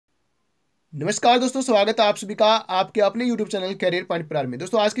नमस्कार दोस्तों, स्वागत है आप सभी का आपके अपने YouTube चैनल कैरियर पॉइंट पर में।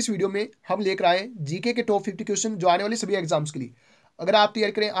 दोस्तों आज की इस वीडियो में हम लेकर आए जीके के टॉप 50 क्वेश्चन जो आने वाले सभी एग्जाम्स के लिए अगर आप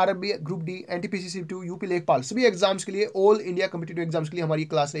तैयार करें RRB group D NTPC shift UP लेखपाल सभी एग्जाम्स के लिए ऑल इंडिया कॉम्पिटिटिव एग्जाम्स के लिए हमारी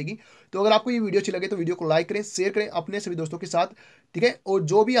क्लास रहेगी। तो अगर आपको ये वीडियो अच्छी लगे तो वीडियो को लाइक करें, शेयर करें अपने सभी दोस्तों के साथ, ठीक है। और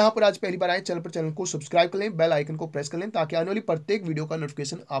जो भी यहाँ पर आज पहली बार आए चैनल को सब्सक्राइब कर लें, बेल आइकन को प्रेस कर लें ताकि आने वाली प्रत्येक वीडियो का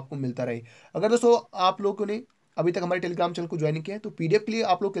नोटिफिकेशन आपको मिलता रहे। अगर दोस्तों आप लोगों ने अभी तक हमारे टेलीग्राम चैनल को ज्वाइन किया है तो पीडीएफ के लिए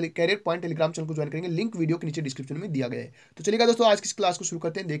आप लोग कैरियर पॉइंट टेलीग्राम चैनल को ज्वाइन करेंगे, लिंक वीडियो के नीचे डिस्क्रिप्शन में दिया गया है। तो चलिएगा दोस्तों आज की इस क्लास को शुरू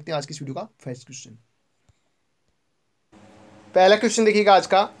करते हैं, देखते हैं आज की इस वीडियो का फर्स्ट क्वेश्चन। पहला क्वेश्चन देखिएगा आज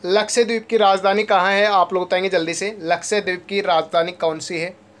का, लक्षद्वीप की राजधानी कहाँ है? आप लोग बताएंगे जल्दी से, लक्षद्वीप की राजधानी कौन सी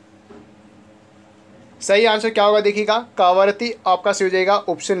है? सही आंसर क्या होगा देखिएगा, कावारती आपका सही हो जाएगा,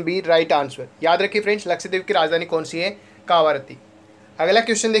 ऑप्शन बी राइट आंसर। याद रखिए फ्रेंड्स, लक्षद्वीप की राजधानी कौन सी है? कावारती। अगला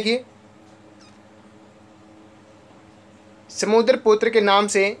क्वेश्चन देखिए, समुद्रपुत्र के नाम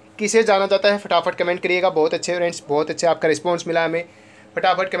से किसे जाना जाता है? फटाफट कमेंट करिएगा। बहुत अच्छे फ्रेंड्स, बहुत अच्छे आपका रिस्पॉन्स मिला हमें।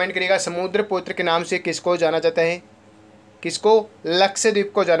 फटाफट कमेंट करिएगा, समुद्रपुत्र के नाम से किसको जाना जाता है? किसको?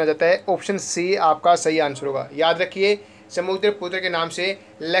 लक्षद्वीप को जाना जाता है। ऑप्शन सी आपका सही आंसर होगा। याद रखिए, समुद्रपुत्र के नाम से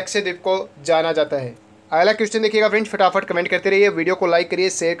लक्षद्वीप को जाना जाता है। अगला क्वेश्चन देखिएगा फ्रेंड्स, फटाफट कमेंट करते रहिए, वीडियो को लाइक करिए,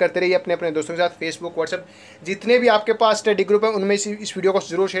 शेयर करते रहिए अपने अपने दोस्तों के साथ, फेसबुक व्हाट्सएप जितने भी आपके पास स्टडी ग्रुप है उनमें इस वीडियो को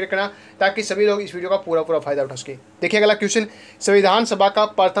जरूर शेयर करना ताकि सभी लोग इस वीडियो का पूरा फायदा उठा सके। देखिए अगला क्वेश्चन, संविधान सभा का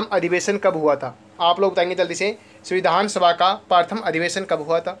प्रथम अधिवेशन कब हुआ था? आप लोग बताएंगे जल्दी से, संविधान सभा का प्रथम अधिवेशन कब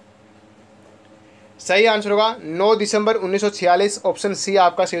हुआ था? सही आंसर होगा 9 दिसंबर 1946, ऑप्शन सी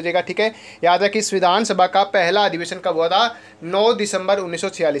आपका सही हो जाएगा, ठीक है। याद रखिए संविधान सभा का पहला अधिवेशन कब हुआ था? 9 दिसंबर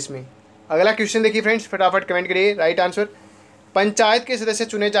 1946 में। अगला क्वेश्चन देखिए फ्रेंड्स, फटाफट कमेंट करिए राइट आंसर। पंचायत के सदस्य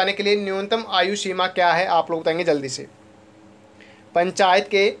चुने जाने के लिए न्यूनतम आयु सीमा क्या है? आप लोग बताएंगे जल्दी से। पंचायत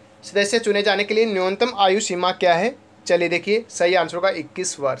के सदस्य चुने जाने के लिए न्यूनतम आयु सीमा क्या है? चलिए देखिए, सही आंसर होगा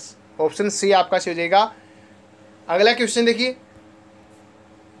 21 वर्ष, ऑप्शन सी आपका सही हो जाएगा। अगला क्वेश्चन देखिए,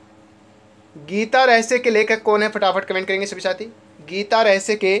 गीता रहस्य के लेखक कौन है? फटाफट कमेंट करेंगे सभी साथी। गीता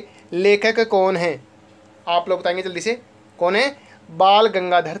रहस्य के लेखक कौन है? आप लोग बताएंगे जल्दी से, कौन है? बाल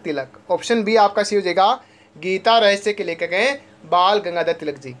गंगाधर तिलक, ऑप्शन बी आपका सही हो जाएगा। गीता रहस्य के लेखक हैं बाल गंगाधर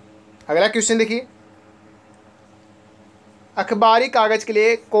तिलक जी। अगला क्वेश्चन देखिए, अखबारी कागज के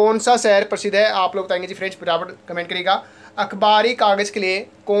लिए कौन सा शहर प्रसिद्ध है? आप लोग बताएंगे जी फ्रेंड्स, फटाफट कमेंट करिएगा। अखबारी कागज के लिए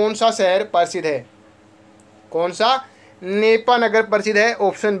कौन सा शहर प्रसिद्ध है? कौन सा? नेपा नगर प्रसिद्ध है,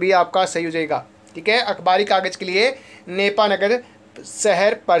 ऑप्शन बी आपका सही हो जाएगा, ठीक है। अखबारी कागज के लिए नेपा नगर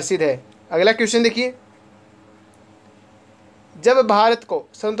शहर प्रसिद्ध है। अगला क्वेश्चन देखिए, जब भारत को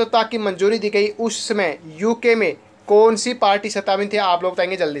स्वतंत्रता की मंजूरी दी गई उस समय यूके में कौन सी पार्टी सत्ता में थी? आप लोग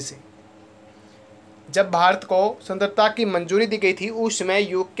बताएंगे जल्दी से। जब भारत को स्वतंत्रता की मंजूरी दी गई थी उस समय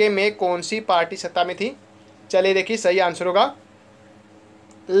यूके में कौन सी पार्टी सत्ता में थी? चलिए देखिए, सही आंसर होगा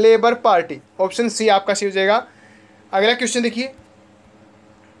लेबर पार्टी, ऑप्शन सी आपका सही हो जाएगा। अगला क्वेश्चन देखिए,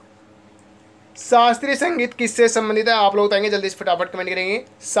 शास्त्रीय संगीत किससे संबंधित है? आप लोग बताएंगे जल्दी से, फटाफट कमेंट करेंगे।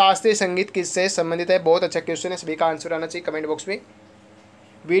 शास्त्रीय संगीत किससे संबंधित है? बहुत अच्छा क्वेश्चन है, सभी का आंसर आना चाहिए कमेंट बॉक्स में।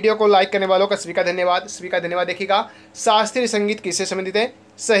 वीडियो को लाइक करने वालों का सभी का धन्यवाद, सभी का धन्यवाद। देखिएगा, शास्त्रीय संगीत किससे संबंधित है?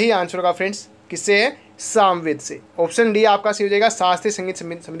 सही आंसर होगा फ्रेंड्स, किससे है? सामवेद से, ऑप्शन डी आपका सही हो जाएगा। शास्त्रीय संगीत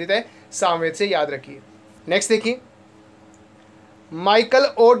संबंधित है सामवेद से, याद रखिए। नेक्स्ट देखिए,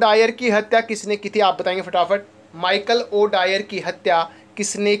 माइकल ओ डायर की हत्या किसने की थी? आप बताएंगे फटाफट। माइकल ओ डायर की हत्या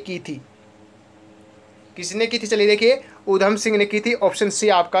किसने की थी? किसने की थी? चलिए देखिए, उधम सिंह ने की थी, ऑप्शन सी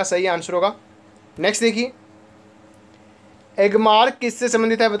आपका सही आंसर होगा। नेक्स्ट देखिए, एगमार्क किससे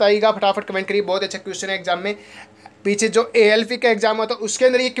संबंधित है? बताइएगा, फटाफट कमेंट करिए। बहुत अच्छा क्वेश्चन है, एग्जाम में पीछे जो एएलपी का एग्जाम हुआ था उसके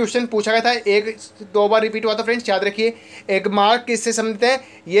अंदर ये क्वेश्चन पूछा गया था, 1-2 बार रिपीट हुआ था फ्रेंड्स, याद रखिए। एगमार्क किससे संबंधित है?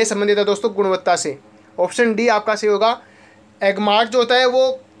 ये संबंधित है दोस्तों गुणवत्ता से, ऑप्शन डी आपका सही होगा। एगमार्क जो होता है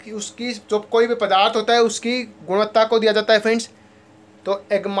वो उसकी जो कोई भी पदार्थ होता है उसकी गुणवत्ता को दिया जाता है फ्रेंड्स, तो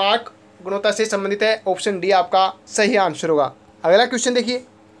एगमार्क गुणवत्ता से संबंधित है, ऑप्शन डी आपका सही आंसर होगा। अगला क्वेश्चन देखिए,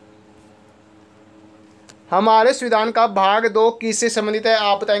 हमारे संविधान का भाग 2 किससे संबंधित है?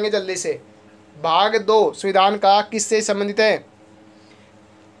 आप बताएंगे जल्दी से। भाग 2 संविधान का किससे संबंधित है?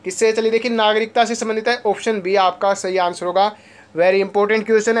 किससे? चलिए देखिए, नागरिकता से संबंधित है, ऑप्शन बी आपका सही आंसर होगा। वेरी इंपॉर्टेंट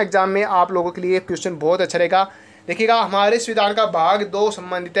क्वेश्चन, एग्जाम में आप लोगों के लिए क्वेश्चन बहुत अच्छा रहेगा। देखिएगा, हमारे संविधान का भाग 2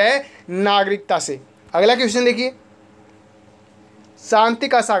 संबंधित है नागरिकता से। अगला क्वेश्चन देखिए, शांति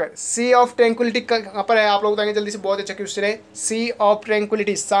का सागर, सी ऑफ ट्रैंक्विलिटी कहाँ पर है? आप लोग बताएंगे जल्दी से, बहुत अच्छा क्वेश्चन है। सी ऑफ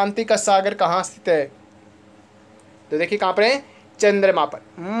ट्रैंक्विलिटी, शांति का सागर कहाँ स्थित है? तो देखिए कहाँ पर है? चंद्रमा पर,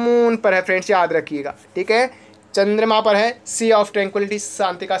 मून पर है फ्रेंड्स, याद रखिएगा, ठीक है। चंद्रमा पर है सी ऑफ ट्रैंक्विलिटी,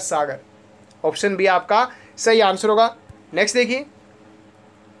 शांति का सागर, ऑप्शन बी आपका सही आंसर होगा। नेक्स्ट देखिए,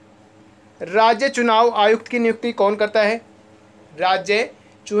 राज्य चुनाव आयुक्त की नियुक्ति कौन करता है? राज्य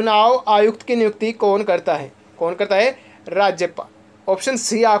चुनाव आयुक्त की नियुक्ति कौन करता है? कौन करता है? राज्यपाल। ऑप्शन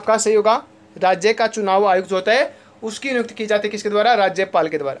सी आपका सही होगा। राज्य का चुनाव आयुक्त जो होता है उसकी नियुक्ति की जाती है किसके द्वारा? राज्यपाल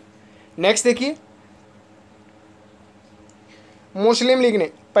के द्वारा। नेक्स्ट देखिए, मुस्लिम लीग ने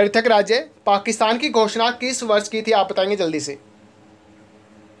पृथक राज्य पाकिस्तान की घोषणा किस वर्ष की थी? आप बताएंगे जल्दी से,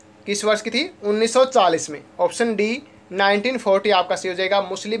 किस वर्ष की थी? 1940 में। ऑप्शन डी 1940 आपका सही हो जाएगा।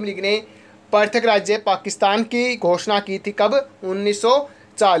 मुस्लिम लीग ने पृथक राज्य पाकिस्तान की घोषणा की थी कब?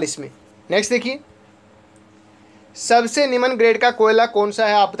 1940 में। नेक्स्ट देखिए, सबसे निम्न ग्रेड का कोयला कौन सा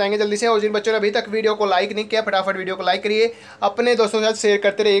है? आप बताएंगे जल्दी से। और जिन बच्चों ने अभी तक वीडियो को लाइक नहीं किया, फटाफट वीडियो को लाइक करिए, अपने दोस्तों के साथ शेयर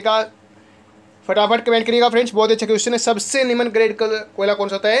करते रहिएगा, फटाफट कमेंट करिएगा फ्रेंड्स। बहुत अच्छा क्वेश्चन है। सबसे निम्न ग्रेड का कोयला कौन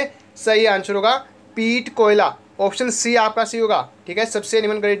सा होता है? सही आंसर होगा पीट कोयला। ऑप्शन सी आपका सही होगा। ठीक है, सबसे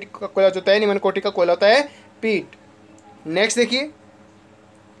निम्न ग्रेड का कोयला जो होता है, निम्न कोटि का कोयला होता है पीट। नेक्स्ट देखिए,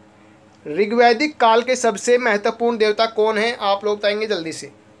 ऋग्वैदिक काल के सबसे महत्वपूर्ण देवता कौन है? आप लोग बताएंगे जल्दी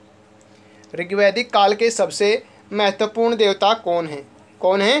से। ऋग्वैदिक काल के सबसे महत्वपूर्ण देवता कौन है?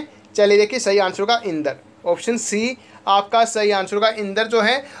 कौन है? चलिए देखिए, सही आंसर होगा इंद्र। ऑप्शन सी आपका सही आंसर होगा। इंद्र जो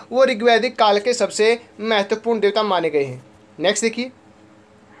है वो ऋग्वैदिक काल के सबसे महत्वपूर्ण देवता माने गए हैं। नेक्स्ट देखिए,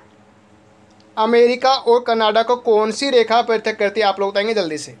 अमेरिका और कनाडा को कौन सी रेखा पृथक करती है? आप लोग बताएंगे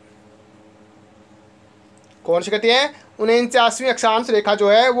जल्दी से। कौन सी करती है? 49वीं अक्षांश रेखा जो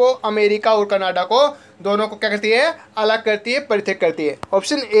है वो अमेरिका और कनाडा को दोनों को क्या करती है? अलग करती है, पृथक करती है।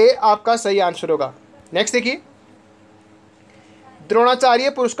 ऑप्शन ए आपका सही आंसर होगा। नेक्स्ट देखिए, द्रोणाचार्य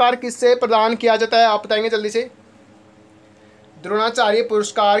पुरस्कार किससे प्रदान किया जाता है? आप बताएंगे जल्दी से। द्रोणाचार्य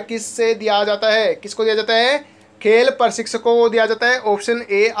पुरस्कार किससे दिया जाता है? किसको दिया जाता है? खेल प्रशिक्षकों को दिया जाता है। ऑप्शन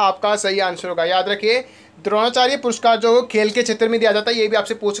ए आपका सही आंसर होगा। याद रखिए, द्रोणाचार्य पुरस्कार जो खेल के क्षेत्र में दिया जाता है, ये भी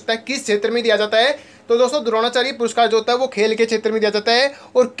आपसे पूछ सकता है किस क्षेत्र में दिया जाता है। तो दोस्तों, द्रोणाचार्य पुरस्कार जो होता है वो खेल के क्षेत्र में दिया जाता है।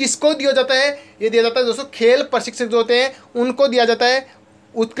 और किसको दिया जाता है? ये दिया जाता है दोस्तों खेल प्रशिक्षक जो होते हैं उनको दिया जाता है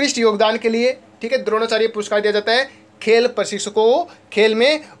उत्कृष्ट योगदान के लिए। ठीक है, द्रोणाचार्य पुरस्कार दिया जाता है खेल प्रशिक्षकों को खेल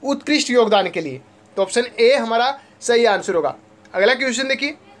में उत्कृष्ट योगदान के लिए। तो ऑप्शन ए हमारा सही आंसर होगा। अगला क्वेश्चन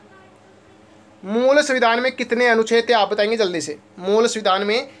देखिए, मूल संविधान में कितने अनुच्छेद थे? आप बताएंगे जल्दी से। मूल संविधान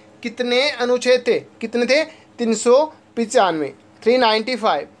में कितने अनुच्छेद थे? कितने थे? 395,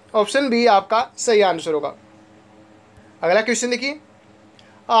 395। ऑप्शन बी आपका सही आंसर होगा। अगला क्वेश्चन देखिए,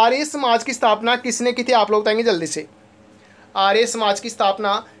 आर्य समाज की स्थापना किसने की थी? आप लोग बताएंगे जल्दी से। आर्य समाज की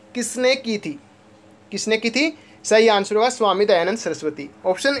स्थापना किसने की थी? किसने की थी? सही आंसर होगा स्वामी दयानंद सरस्वती।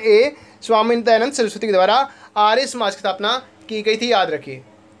 ऑप्शन ए स्वामी दयानंद सरस्वती के द्वारा आर्य समाज की स्थापना की गई थी, याद रखिए।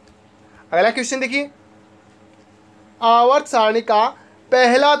 अगला क्वेश्चन देखिए, आवर्त सारणी का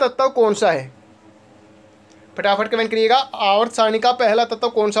पहला तत्व कौन सा है? फटाफट कमेंट करिएगा। आवर्त सारणी का पहला तत्व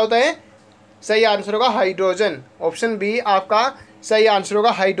कौन सा होता है? सही आंसर होगा हाइड्रोजन। ऑप्शन बी आपका सही आंसर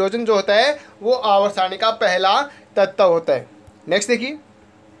होगा। हाइड्रोजन जो होता है वो आवर्त सारणी का पहला तत्व होता है। नेक्स्ट देखिए,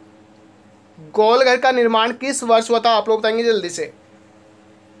 गोल घर का निर्माण किस वर्ष हुआ था? आप लोग बताएंगे जल्दी से।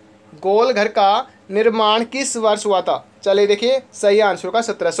 गोल घर का निर्माण किस वर्ष हुआ था? चलिए देखिए, सही आंसर होगा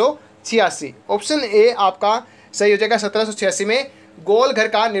 1786। ऑप्शन ए आपका सही हो जाएगा। 1786 में गोल घर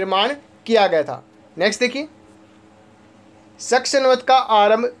का निर्माण किया गया था। नेक्स्ट देखिए, शक संवत का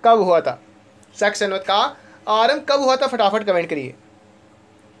आरंभ कब हुआ था? शक संवत का आरंभ कब हुआ था? फटाफट कमेंट करिए,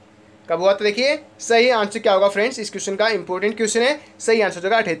 कब हुआ था? देखिए, सही आंसर क्या होगा फ्रेंड्स? इस क्वेश्चन का इंपॉर्टेंट क्वेश्चन है। सही आंसर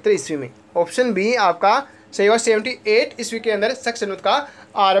होगा 78 ईस्वी में। ऑप्शन बी आपका सही होगा। 78 ईस्वी के अंदर शक संवत का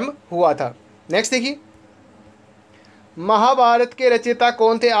आरंभ हुआ था। नेक्स्ट देखिए, महाभारत के रचयिता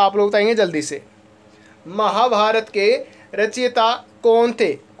कौन थे? आप लोग बताएंगे जल्दी से। महाभारत के रचयिता कौन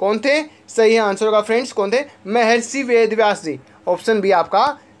थे? कौन थे? सही आंसर होगा फ्रेंड्स कौन थे? महर्षि वेदव्यास जी। ऑप्शन बी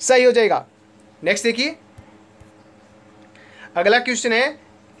आपका सही हो जाएगा। नेक्स्ट देखिए, अगला क्वेश्चन है,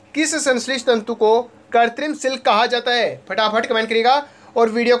 किस संश्लिष्ट तंतु को कृत्रिम सिल्क कहा जाता है? फटाफट कमेंट करिएगा और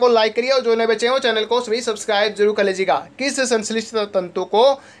वीडियो को लाइक करिए, और जो नए बच्चे हैं वो चैनल को सभी सब्सक्राइब जरूर कर लीजिएगा। किस संश्लिष्ट तंतु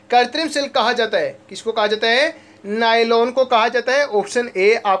को कृत्रिम सिल्क कहा जाता है? किसको कहा जाता है? नायलॉन को कहा जाता है। ऑप्शन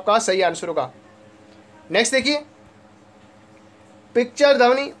ए आपका सही आंसर होगा। नेक्स्ट देखिए, पिक्चर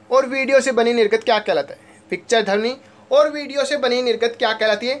ध्वनि और वीडियो से बनी निर्गत क्या कहलाता है? पिक्चर ध्वनि और वीडियो से बनी निर्गत क्या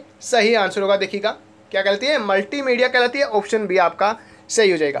कहलाती है? सही आंसर होगा, देखिएगा क्या कहलाती है? मल्टीमीडिया कहलाती है। ऑप्शन बी आपका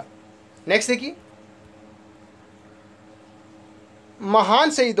सही हो जाएगा। नेक्स्ट देखिए,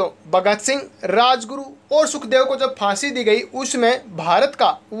 महान शहीदों भगत सिंह, राजगुरु और सुखदेव को जब फांसी दी गई उसमें भारत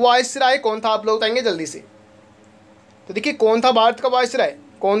का वायसराय कौन था? आप लोग बताएंगे जल्दी से। तो देखिए, कौन था भारत का वायसराय?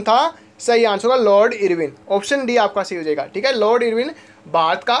 कौन था? सही आंसर होगा लॉर्ड इरविन। ऑप्शन डी आपका सही हो जाएगा। ठीक है, लॉर्ड इरविन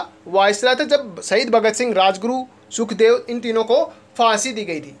भारत का वायसराय था जब शहीद भगत सिंह, राजगुरु, सुखदेव इन तीनों को फांसी दी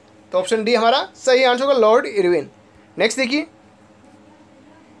गई थी। तो ऑप्शन डी हमारा सही आंसर होगा लॉर्ड इरविन। नेक्स्ट देखिए,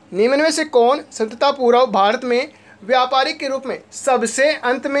 निम्न में से कौन स्वतंत्रता पूर्व भारत में व्यापारी के रूप में सबसे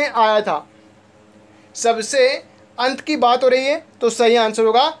अंत में आया था। सबसे अंत की बात हो रही है तो सही आंसर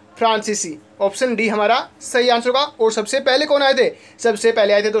होगा फ्रांसीसी, ऑप्शन डी हमारा सही आंसर होगा। और सबसे पहले कौन आए थे? सबसे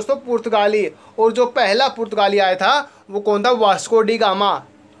पहले आए थे दोस्तों पुर्तगाली, और जो पहला पुर्तगाली आया था वो कौन था? Vasco D gamma.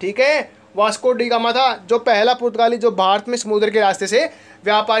 ठीक है, वास्को डी गामा था जो पहला पुर्तगाली जो भारत में समुद्र के रास्ते से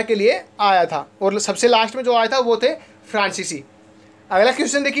व्यापार के लिए आया था, और सबसे लास्ट में जो आया था वो थे फ्रांसीसी। अगला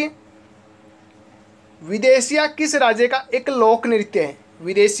क्वेश्चन देखिए, विदेशिया किस राज्य का एक लोक नृत्य है?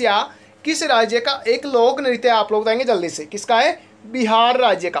 विदेशिया किस राज्य का एक लोक नृत्य है? आप लोग बताएंगे जल्दी से, किसका है? बिहार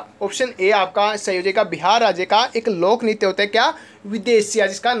राज्य का। ऑप्शन ए आपका सही हो जाएगा, बिहार राज्य का एक लोक नृत्य होता है क्या? विदेशिया,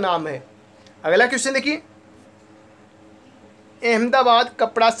 जिसका नाम है। अगला क्वेश्चन देखिए, अहमदाबाद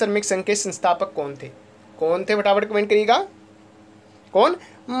कपड़ा श्रमिक संघ के संस्थापक कौन थे? कौन थे फटाफट कमेंट करिएगा। कौन?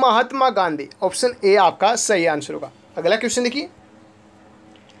 महात्मा गांधी, ऑप्शन ए आपका सही आंसर होगा। अगला क्वेश्चन देखिए,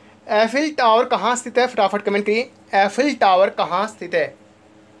 एफिल टावर कहाँ स्थित है? फटाफट कमेंट करिए, एफिल टावर कहाँ स्थित है?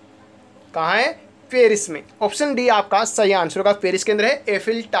 कहाँ है? पेरिस में, ऑप्शन डी आपका सही आंसर होगा, पेरिस के अंदर है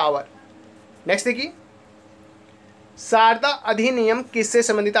एफिल टावर। नेक्स्ट देखिए, शारदा अधिनियम किससे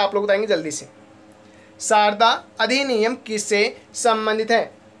संबंधित है? आप लोग बताएंगे जल्दी से, शारदा अधिनियम किससे संबंधित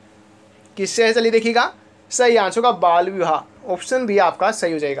है? किससे है? चलिए देखिएगा, सही आंसर होगा बाल विवाह, ऑप्शन बी आपका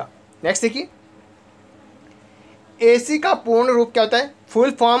सही हो जाएगा। नेक्स्ट देखिए, एसी का पूर्ण रूप क्या होता है?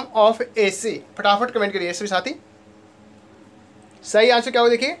 फुल फॉर्म ऑफ एसी, फटाफट कमेंट करिए सभी साथी। सही आंसर क्या होगा?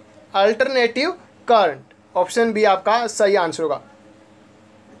 देखिए, अल्टरनेटिव करंट, ऑप्शन बी आपका सही आंसर होगा।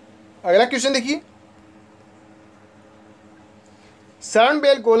 अगला क्वेश्चन देखिए,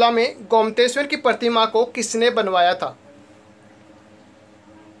 शरणबेलगोला में गोमतेश्वर की प्रतिमा को किसने बनवाया था?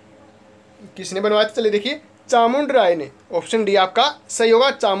 किसने बनवाया था? चलिए देखिए, चामुंड राय ने, ऑप्शन डी आपका सही होगा,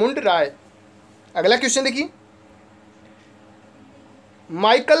 चामुंड राय। अगला क्वेश्चन देखिए,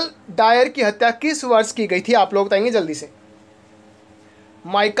 माइकल डायर की हत्या किस वर्ष की गई थी? आप लोग बताएंगे जल्दी से,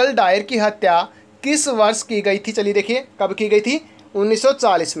 माइकल डायर की हत्या किस वर्ष की गई थी? चलिए देखिए, कब की गई थी?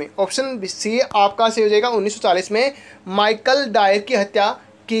 1940 में, ऑप्शन सी आपका सही हो जाएगा, 1940 में माइकल डायर की हत्या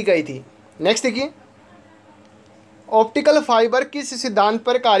की गई थी। नेक्स्ट देखिए, ऑप्टिकल फाइबर किस सिद्धांत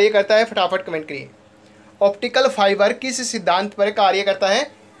पर कार्य करता है? फटाफट कमेंट करिए, ऑप्टिकल फाइबर किस सिद्धांत पर कार्य करता है?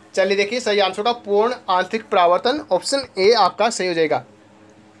 चलिए देखिए, सही आंसर होगा पूर्ण आंतरिक परावर्तन, ऑप्शन ए आपका सही हो जाएगा।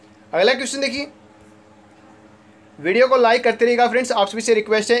 अगला क्वेश्चन देखिए, वीडियो को लाइक करते रहिएगा फ्रेंड्स, आप सभी से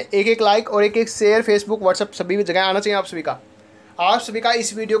रिक्वेस्ट है, एक एक लाइक और एक एक शेयर फेसबुक व्हाट्सएप सभी जगह आना चाहिए। आप सभी का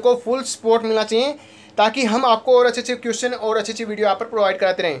इस वीडियो को फुल सपोर्ट मिलना चाहिए, ताकि हम आपको और अच्छे अच्छे क्वेश्चन और अच्छी अच्छी वीडियो यहाँ पर प्रोवाइड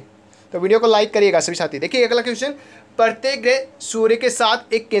कराते रहें। तो वीडियो को लाइक करिएगा सभी साथी। देखिए अगला क्वेश्चन, प्रत्येक ग्रह सूर्य के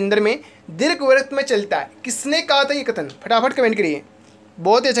साथ एक केंद्र में दीर्घवृत्त में चलता है, किसने कहा था ये कथन? फटाफट कमेंट करिए,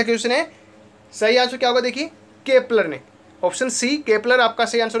 बहुत ही अच्छा क्वेश्चन है। सही आंसर क्या होगा? देखिए, केपलर ने, ऑप्शन सी केपलर आपका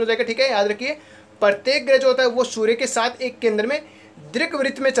सही आंसर हो जाएगा। ठीक है, याद रखिए, प्रत्येक ग्रह जो होता है वो सूर्य के साथ एक केंद्र में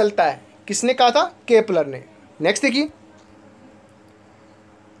दीर्घवृत्त में चलता है, किसने कहा था? केपलर ने। नेक्स्ट देखिए,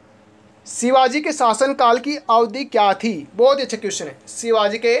 शिवाजी के शासनकाल की अवधि क्या थी? बहुत ही अच्छा क्वेश्चन है,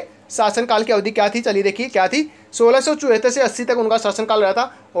 शिवाजी के शासनकाल की अवधि क्या थी? चलिए देखिए, क्या थी? 1674 से 80 तक उनका शासनकाल रहा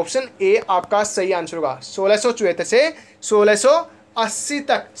था, ऑप्शन ए आपका सही आंसर होगा, 1674 से 1680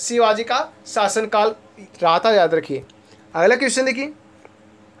 तक शिवाजी का शासनकाल रहा था, याद रखिए। अगला क्वेश्चन देखिए,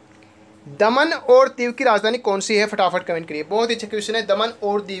 दमन और दीव की राजधानी कौन सी है? फटाफट कमेंट करिए, बहुत ही अच्छा क्वेश्चन है, दमन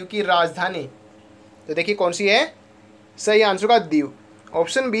और दीव की राजधानी, तो देखिए कौन सी है? सही आंसर होगा दीव,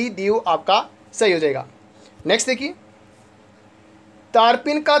 ऑप्शन बी दीव आपका सही हो जाएगा। नेक्स्ट देखिए,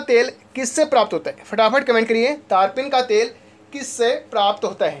 तारपीन का तेल किससे प्राप्त होता है? फटाफट कमेंट करिए, तारपीन का तेल किससे प्राप्त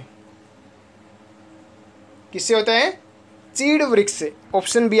होता है? किससे होता है? चीड़ वृक्ष से,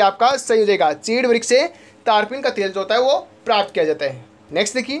 ऑप्शन बी आपका सही हो जाएगा, चीड़ वृक्ष से तारपीन का तेल जो होता है वो प्राप्त किया जाता है।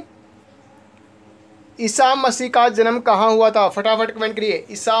 नेक्स्ट देखिए, ईसा मसीह का जन्म कहाँ हुआ था? फटाफट कमेंट करिए,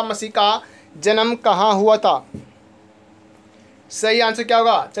 ईसा मसीह का जन्म कहाँ हुआ था? सही आंसर क्या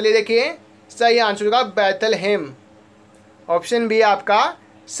होगा? चलिए देखिए, सही आंसर होगा बैथलहेम, ऑप्शन बी आपका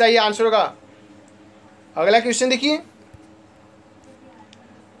सही आंसर होगा। अगला क्वेश्चन देखिए,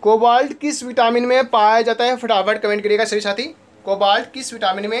 कोबाल्ट किस विटामिन में पाया जाता है? फटाफट कमेंट करिएगा सभी साथी, कोबाल्ट किस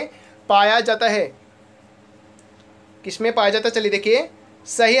विटामिन में पाया जाता है? किस में पाया जाता है? चलिए देखिए,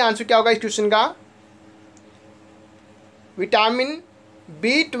 सही आंसर क्या होगा इस क्वेश्चन का? विटामिन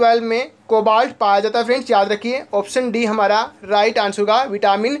B12 में कोबाल्ट पाया जाता है फ्रेंड्स, याद रखिए, ऑप्शन डी हमारा राइट आंसर होगा,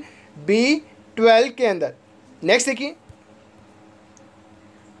 विटामिन B12 के अंदर। नेक्स्ट देखिए,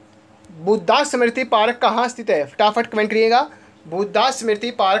 बुद्धा स्मृति पार्क कहाँ स्थित है? फटाफट कमेंट करिएगा, बुद्धा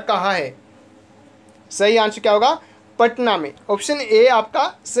स्मृति पार्क कहाँ है? सही आंसर क्या होगा? पटना में, ऑप्शन ए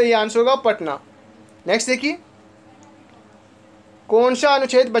आपका सही आंसर होगा, पटना। नेक्स्ट देखिए, कौन सा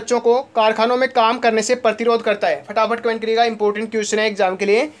अनुच्छेद बच्चों को कारखानों में काम करने से प्रतिरोध करता है? फटाफट कमेंट करिएगा, इंपॉर्टेंट क्वेश्चन है एग्जाम के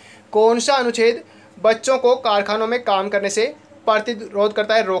लिए। कौन सा अनुच्छेद बच्चों को कारखानों में काम करने से प्रतिरोध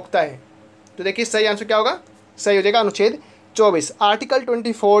करता है, रोकता है? तो देखिए सही आंसर क्या होगा, सही हो जाएगा अनुच्छेद 24। आर्टिकल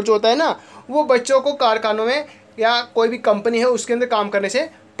 24 जो होता है ना, वो बच्चों को कारखानों में या कोई भी कंपनी है उसके अंदर काम करने से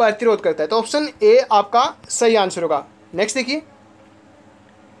प्रतिरोध करता है। तो ऑप्शन ए आपका सही आंसर होगा। नेक्स्ट देखिए,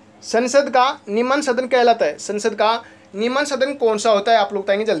 संसद का निम्न सदन कहलाता है। संसद का निम्न सदन कौन सा होता है, आप लोग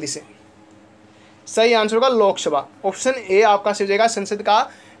बताएंगे जल्दी से। सही आंसर होगा लोकसभा। ऑप्शन ए आपका सही हो जाएगा, संसद का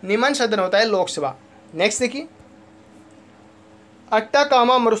निम्न सदन होता है लोकसभा। नेक्स्ट देखिए,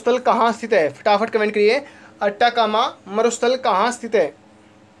 अट्टाकामा मरुस्थल कहाँ स्थित है? फटाफट कमेंट करिए, अट्टाकामा मरुस्थल कहाँ स्थित है?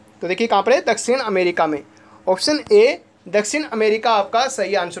 तो देखिए कहाँ पर है, दक्षिण अमेरिका में। ऑप्शन ए दक्षिण अमेरिका आपका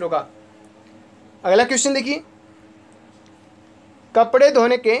सही आंसर होगा। अगला क्वेश्चन देखिए, कपड़े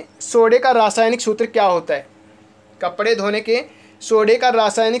धोने के सोडे का रासायनिक सूत्र क्या होता है? कपड़े धोने के सोडे का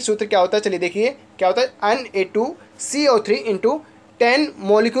रासायनिक सूत्र क्या होता है? चलिए देखिए क्या होता है, Na2CO3 into 10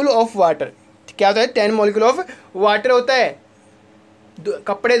 molecule of water. क्या होता है, 10 मॉलिक्यूल ऑफ वाटर होता है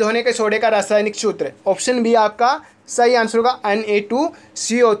कपड़े धोने के सोडे का रासायनिक सूत्र। ऑप्शन बी आपका सही आंसर होगा,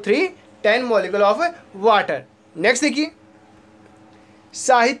 Na2CO3 10 molecule of water. Next देखिए,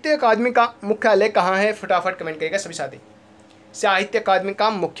 साहित्य अकादमी का मुख्यालय कहाँ है? फटाफट कमेंट करिएगा सभी साथी। साहित्य अकादमी का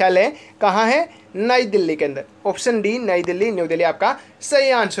मुख्यालय कहाँ है? नई दिल्ली के अंदर। ऑप्शन डी नई दिल्ली, न्यू दिल्ली आपका सही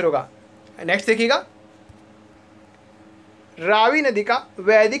आंसर होगा। नेक्स्ट देखिएगा, रावी नदी का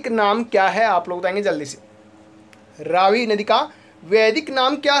वैदिक नाम क्या है? आप लोग बताएंगे जल्दी से। रावी नदी का वैदिक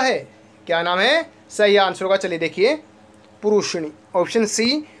नाम क्या है? क्या नाम है? सही आंसर होगा, चलिए देखिए, पुरुषणी। ऑप्शन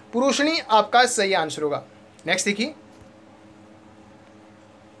सी पुरुषणी आपका सही आंसर होगा। नेक्स्ट देखिए,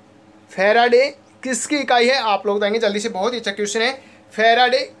 फैराडे किसकी इकाई है? आप लोग बताएंगे जल्दी से, बहुत ही अच्छा क्वेश्चन है।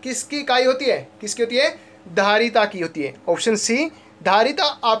 फैराडे किसकी इकाई होती है? किसकी होती है? धारिता की होती है। ऑप्शन सी धारिता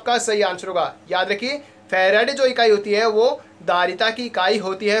आपका सही आंसर होगा। याद रखिए, फैराडे जो इकाई होती है वो धारिता की इकाई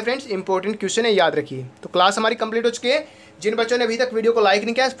होती है। फ्रेंड्स इंपॉर्टेंट क्वेश्चन है, याद रखिए। तो क्लास हमारी कंप्लीट हो चुकी है। जिन बच्चों ने अभी तक वीडियो को लाइक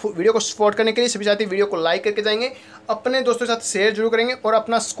नहीं किया, वीडियो को सपोर्ट करने के लिए सभी साथी वीडियो को लाइक करके जाएंगे, अपने दोस्तों के साथ शेयर जरूर करेंगे, और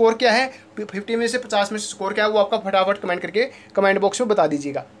अपना स्कोर क्या है 50 में से 50 में से स्कोर क्या है वो आपका फटाफट कमेंट करके कमेंट बॉक्स में बता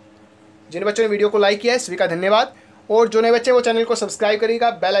दीजिएगा। जिन बच्चों ने वीडियो को लाइक किया है सभी का धन्यवाद, और जो नए बच्चे वो चैनल को सब्सक्राइब करिएगा,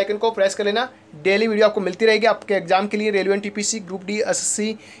 बेल आइकन को प्रेस कर लेना। डेली वीडियो आपको मिलती रहेगी आपके एग्जाम के लिए। Railway ntpc, group D, SSC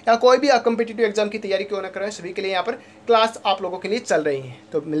या कोई भी आप कम्पिटिटिव एग्जाम की तैयारी क्यों ना करें, सभी के लिए यहाँ पर क्लास आप लोगों के लिए चल रही है।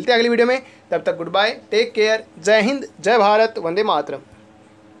 तो मिलते हैं अगली वीडियो में, तब तक गुड बाय, टेक केयर, जय हिंद, जय भारत, वंदे मातरम।